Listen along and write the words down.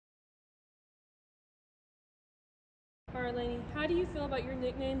All right, Lainey, how do you feel about your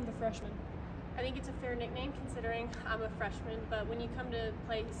nickname, the Freshman? I think it's a fair nickname considering I'm a freshman, but when you come to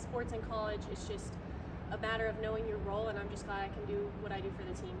play sports in college, it's just a matter of knowing your role, and I'm just glad I can do what I do for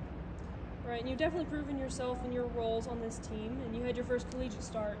the team. Right, and you've definitely proven yourself in your roles on this team, and you had your first collegiate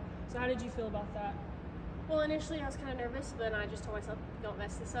start. So how did you feel about that? Well, initially I was kind of nervous, but then I just told myself, don't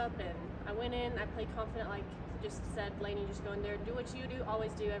mess this up, and I went in, I played confident, like just said, Lainey, just go in there, do what you do,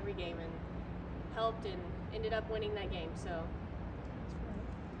 always do every game, and helped and ended up winning that game, so.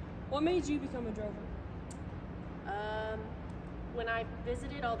 What made you become a Drover? When I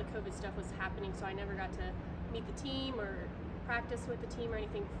visited, all the COVID stuff was happening, so I never got to meet the team or practice with the team or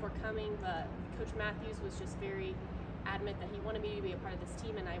anything before coming, but Coach Matthews was just very adamant that he wanted me to be a part of this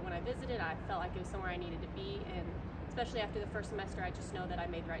team, and when I visited, I felt like it was somewhere I needed to be, and especially after the first semester, I just know that I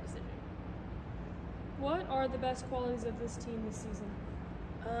made the right decision. What are the best qualities of this team this season?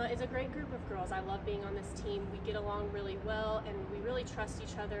 It's a great group of girls. I love being on this team. We get along really well, and we really trust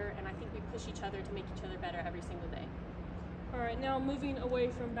each other, and I think we push each other to make each other better every single day. All right, now moving away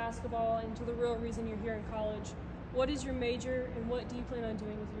from basketball and to the real reason you're here in college, what is your major and what do you plan on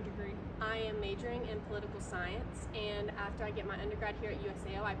doing with your degree? I am majoring in political science, and after I get my undergrad here at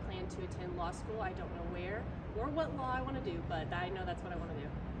USAO, I plan to attend law school. I don't know where or what law I want to do, but I know that's what I want to do.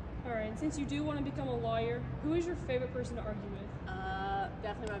 All right, and since you do want to become a lawyer, who is your favorite person to argue with?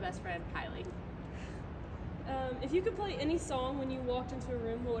 Definitely my best friend, Kylie. If you could play any song when you walked into a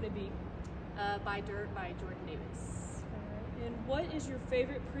room, what would it be? By Dirt by Jordan Davis. All right, and what is your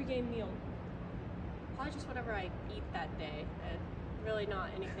favorite pregame meal? Probably just whatever I eat that day. Really not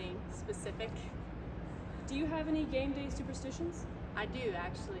anything specific. Do you have any game day superstitions? I do,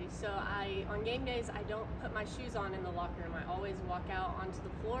 actually. So on game days, I don't put my shoes on in the locker room. I always walk out onto the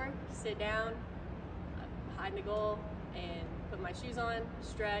floor, sit down, hide in the goal, and put my shoes on,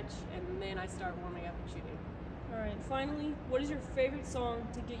 stretch, and then I start warming up and shooting. All right, finally, what is your favorite song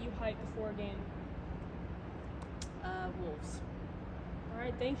to get you hyped before a game? Wolves. All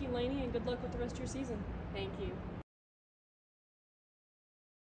right, thank you, Lainey, and good luck with the rest of your season. Thank you.